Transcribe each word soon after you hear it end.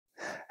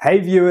Hey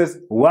viewers,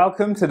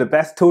 welcome to the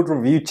Best Tools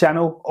Review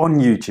channel on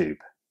YouTube.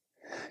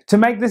 To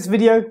make this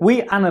video,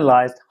 we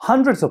analysed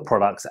hundreds of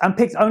products and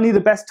picked only the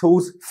best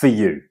tools for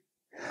you.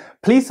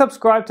 Please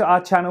subscribe to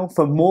our channel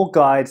for more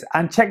guides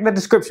and check the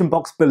description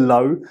box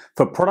below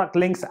for product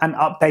links and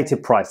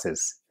updated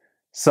prices.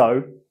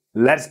 So,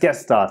 let's get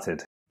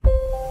started.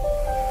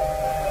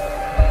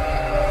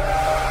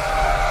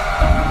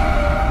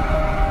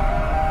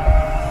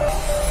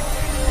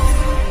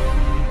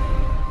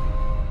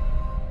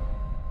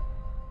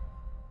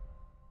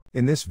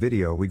 In this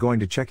video we're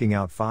going to checking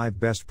out 5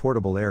 best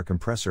portable air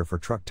compressor for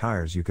truck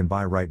tires you can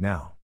buy right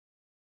now.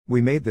 We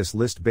made this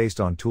list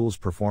based on tools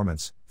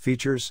performance,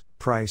 features,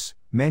 price,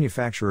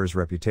 manufacturer's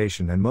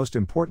reputation and most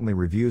importantly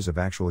reviews of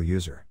actual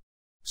user.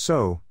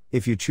 So,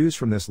 if you choose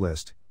from this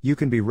list, you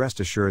can be rest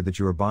assured that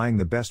you are buying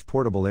the best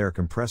portable air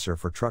compressor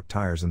for truck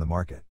tires in the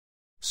market.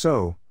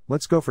 So,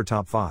 let's go for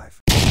top 5.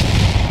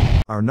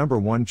 Our number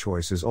 1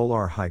 choice is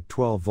Olar Hike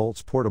 12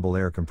 volts portable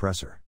air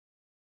compressor.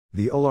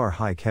 The Olar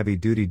Hike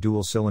heavy-duty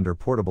dual-cylinder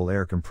portable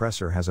air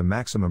compressor has a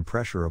maximum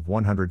pressure of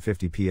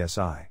 150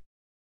 psi,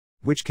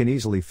 which can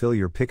easily fill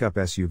your pickup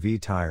SUV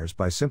tires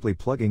by simply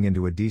plugging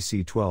into a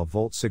DC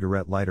 12-volt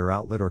cigarette lighter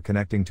outlet or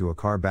connecting to a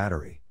car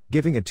battery,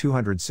 giving a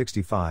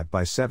 265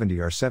 by 70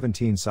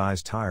 R17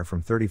 size tire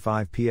from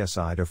 35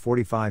 psi to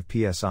 45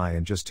 psi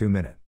in just 2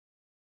 minutes.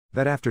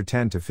 That after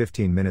 10 to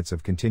 15 minutes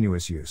of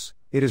continuous use,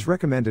 it is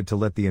recommended to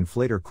let the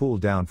inflator cool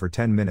down for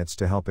 10 minutes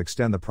to help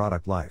extend the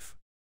product life.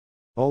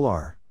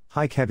 Olar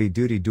Hike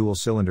heavy-duty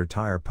dual-cylinder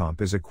tire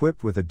pump is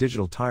equipped with a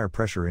digital tire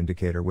pressure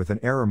indicator with an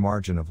error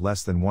margin of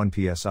less than 1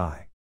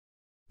 psi.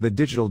 The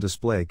digital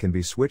display can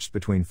be switched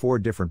between 4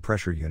 different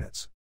pressure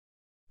units.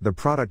 The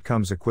product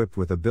comes equipped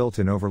with a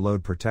built-in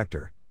overload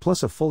protector,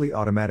 plus a fully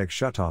automatic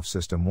shutoff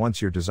system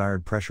once your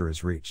desired pressure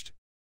is reached.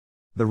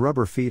 The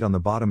rubber feet on the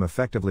bottom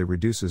effectively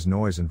reduces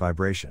noise and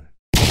vibration.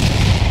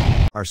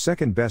 Our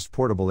second best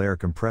portable air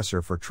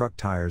compressor for truck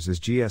tires is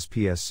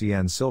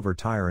GSPS-CN Silver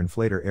Tire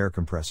Inflator Air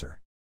Compressor.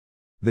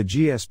 The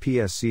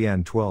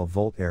GSPS-CN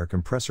 12-volt air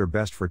compressor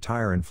best for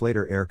tire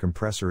inflator air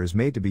compressor is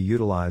made to be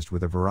utilized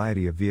with a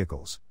variety of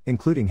vehicles,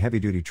 including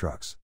heavy-duty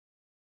trucks.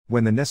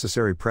 When the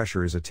necessary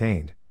pressure is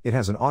attained, it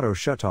has an auto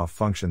shutoff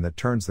function that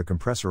turns the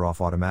compressor off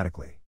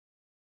automatically.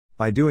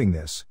 By doing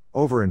this,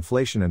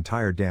 overinflation and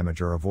tire damage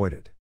are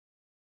avoided.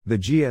 The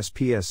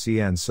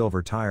GSPS-CN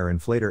Silver Tire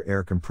Inflator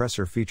Air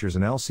Compressor features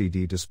an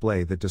LCD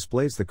display that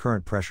displays the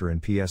current pressure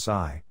in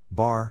PSI,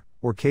 bar,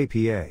 or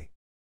kPa.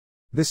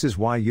 This is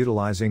why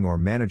utilizing or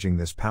managing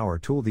this power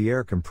tool the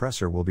air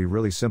compressor will be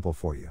really simple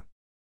for you.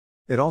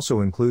 It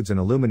also includes an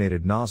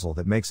illuminated nozzle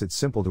that makes it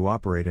simple to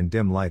operate in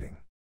dim lighting.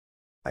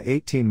 A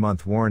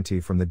 18-month warranty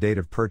from the date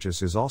of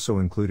purchase is also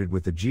included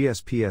with the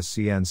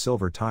GSPS-CN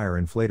Silver Tire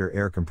Inflator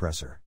Air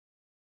Compressor.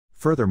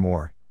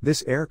 Furthermore,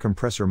 this air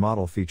compressor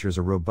model features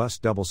a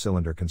robust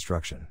double-cylinder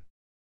construction.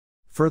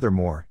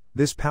 Furthermore,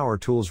 this power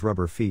tool's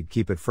rubber feet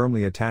keep it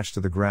firmly attached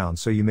to the ground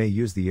so you may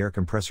use the air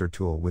compressor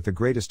tool with the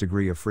greatest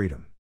degree of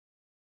freedom.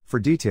 For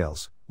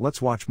details,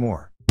 let's watch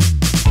more.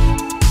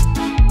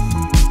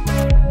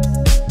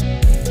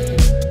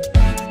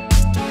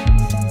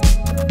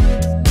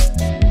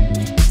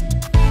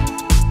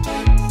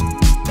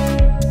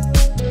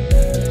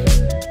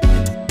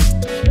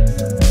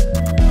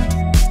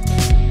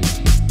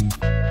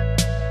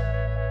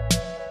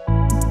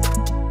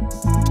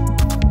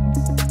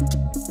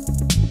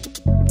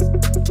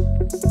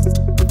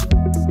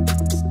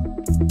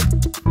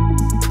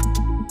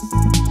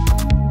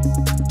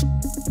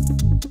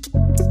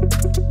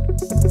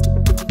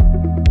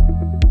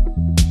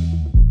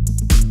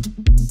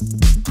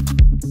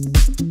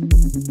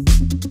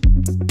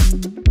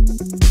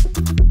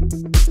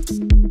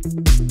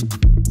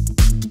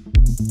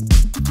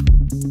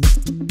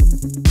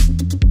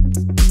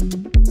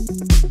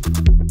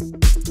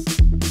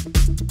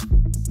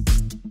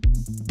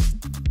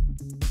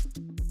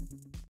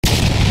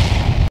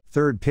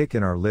 Third pick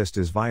in our list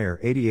is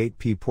Viair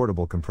 88P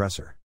Portable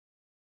Compressor.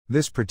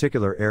 This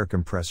particular air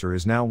compressor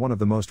is now one of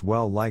the most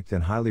well-liked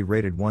and highly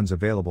rated ones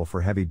available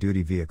for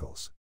heavy-duty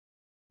vehicles.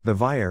 The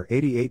Viair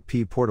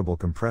 88P Portable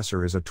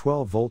Compressor is a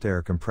 12-volt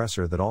air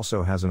compressor that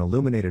also has an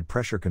illuminated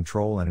pressure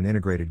control and an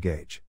integrated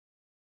gauge.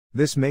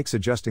 This makes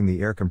adjusting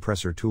the air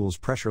compressor tool's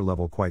pressure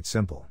level quite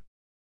simple.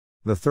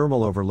 The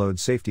thermal overload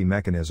safety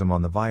mechanism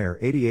on the Viair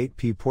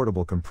 88P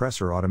Portable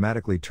Compressor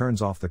automatically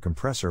turns off the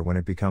compressor when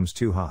it becomes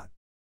too hot.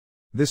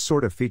 This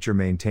sort of feature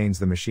maintains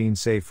the machine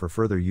safe for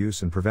further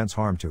use and prevents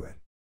harm to it.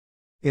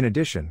 In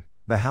addition,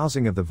 the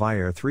housing of the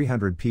Viair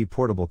 300P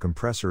portable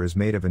compressor is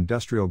made of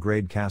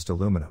industrial-grade cast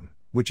aluminum,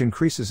 which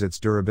increases its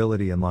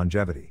durability and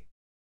longevity.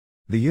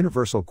 The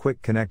universal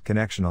quick connect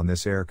connection on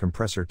this air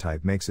compressor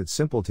type makes it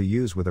simple to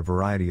use with a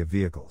variety of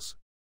vehicles.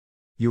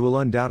 You will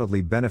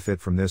undoubtedly benefit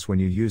from this when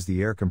you use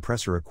the air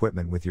compressor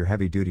equipment with your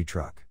heavy-duty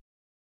truck.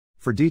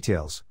 For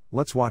details,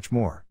 let's watch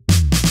more.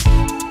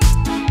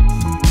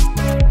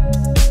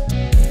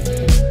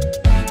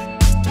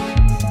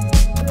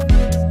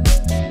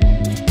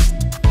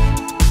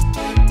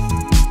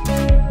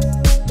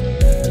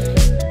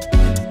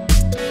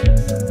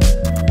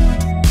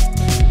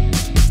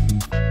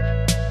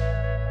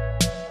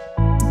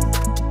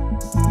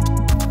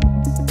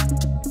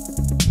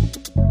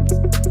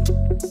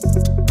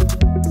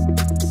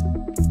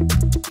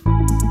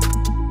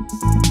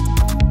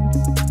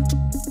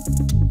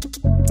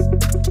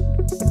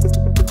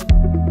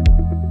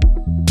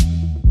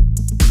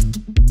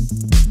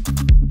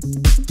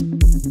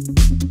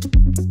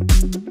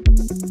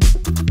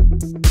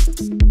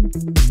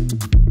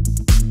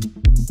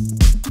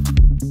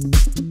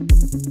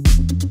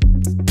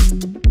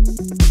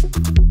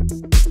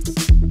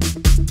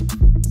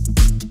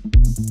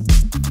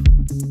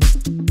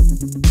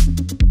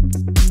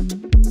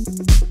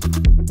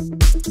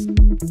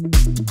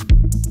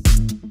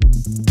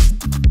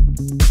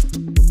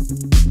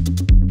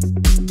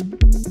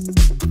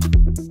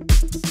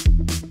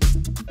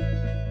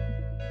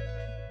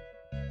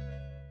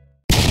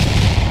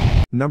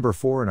 Number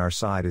 4 in our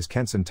side is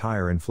Kenson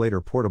Tire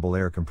Inflator Portable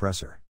Air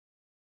Compressor.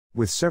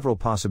 With several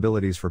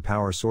possibilities for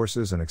power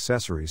sources and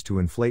accessories to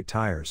inflate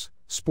tires,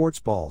 sports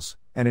balls,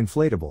 and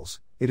inflatables,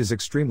 it is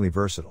extremely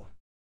versatile.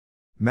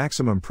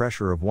 Maximum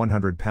pressure of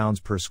 100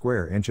 pounds per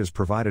square inch is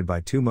provided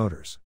by 2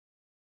 motors.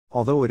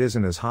 Although it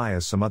isn't as high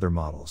as some other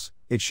models,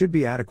 it should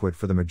be adequate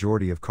for the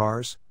majority of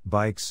cars,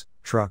 bikes,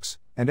 trucks,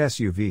 and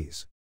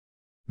SUVs.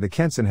 The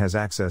Kenson has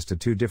access to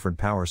 2 different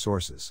power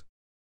sources.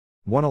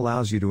 One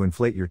allows you to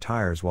inflate your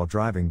tires while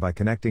driving by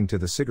connecting to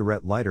the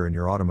cigarette lighter in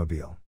your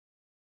automobile.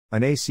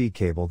 An AC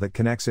cable that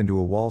connects into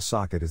a wall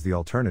socket is the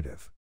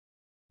alternative.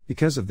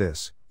 Because of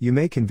this, you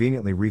may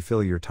conveniently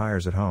refill your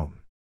tires at home.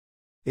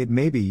 It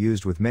may be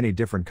used with many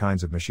different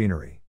kinds of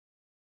machinery.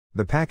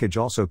 The package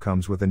also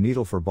comes with a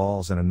needle for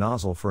balls and a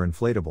nozzle for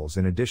inflatables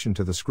in addition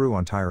to the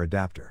screw-on tire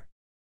adapter.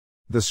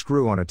 The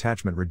screw-on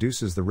attachment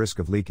reduces the risk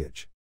of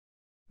leakage.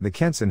 The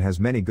Kenson has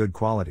many good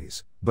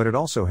qualities, but it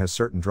also has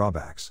certain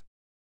drawbacks.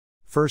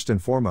 First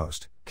and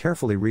foremost,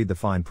 carefully read the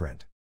fine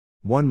print.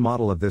 One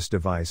model of this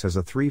device has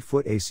a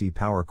 3-foot AC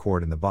power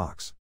cord in the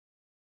box.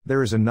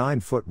 There is a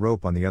 9-foot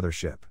rope on the other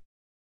ship.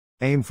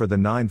 Aim for the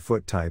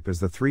 9-foot type, as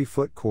the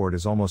 3-foot cord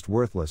is almost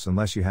worthless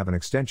unless you have an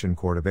extension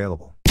cord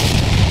available.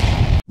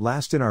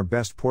 Last in our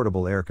best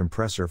portable air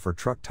compressor for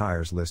truck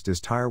tires list is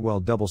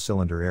Tirewell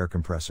Double-Cylinder Air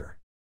Compressor.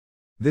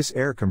 This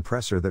air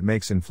compressor that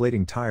makes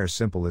inflating tires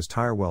simple is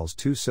Tirewell's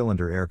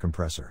 2-cylinder air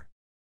compressor.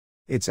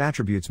 Its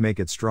attributes make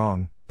it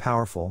strong,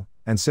 powerful,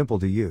 and simple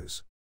to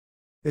use.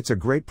 It's a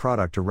great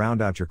product to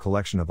round out your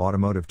collection of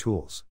automotive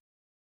tools.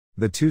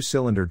 The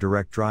 2-cylinder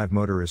direct drive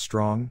motor is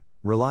strong,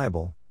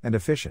 reliable, and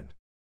efficient.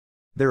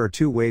 There are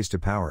 2 ways to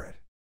power it.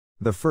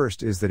 The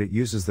first is that it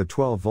uses the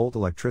 12-volt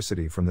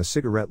electricity from the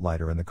cigarette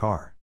lighter in the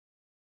car.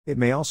 It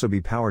may also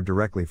be powered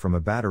directly from a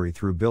battery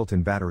through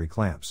built-in battery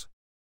clamps.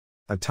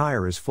 A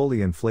tire is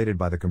fully inflated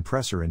by the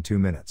compressor in 2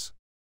 minutes.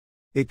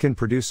 It can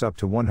produce up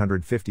to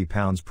 150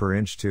 pounds per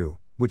inch too,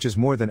 which is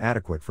more than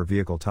adequate for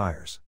vehicle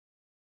tires.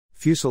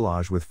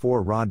 Fuselage with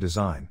 4-rod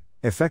design,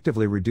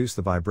 effectively reduce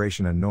the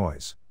vibration and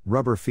noise.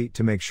 Rubber feet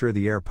to make sure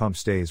the air pump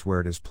stays where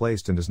it is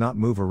placed and does not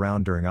move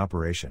around during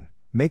operation,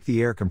 make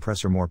the air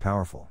compressor more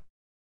powerful.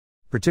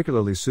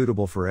 Particularly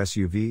suitable for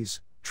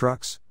SUVs,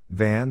 trucks,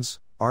 vans,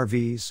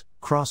 RVs,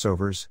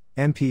 crossovers,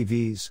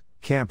 MPVs,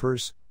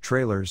 campers,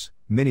 trailers,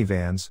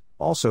 minivans,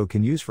 also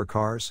can use for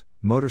cars,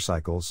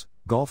 motorcycles,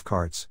 golf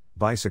carts,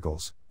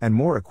 bicycles, and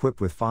more.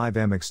 Equipped with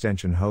 5M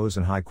extension hose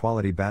and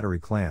high-quality battery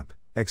clamp.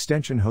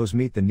 Extension hose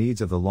meet the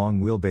needs of the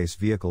long wheelbase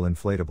vehicle.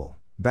 Inflatable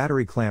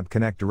battery clamp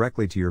connect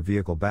directly to your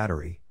vehicle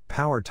battery,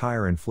 power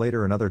tire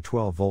inflator and other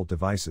 12-volt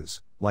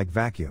devices, like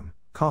vacuum,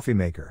 coffee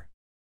maker,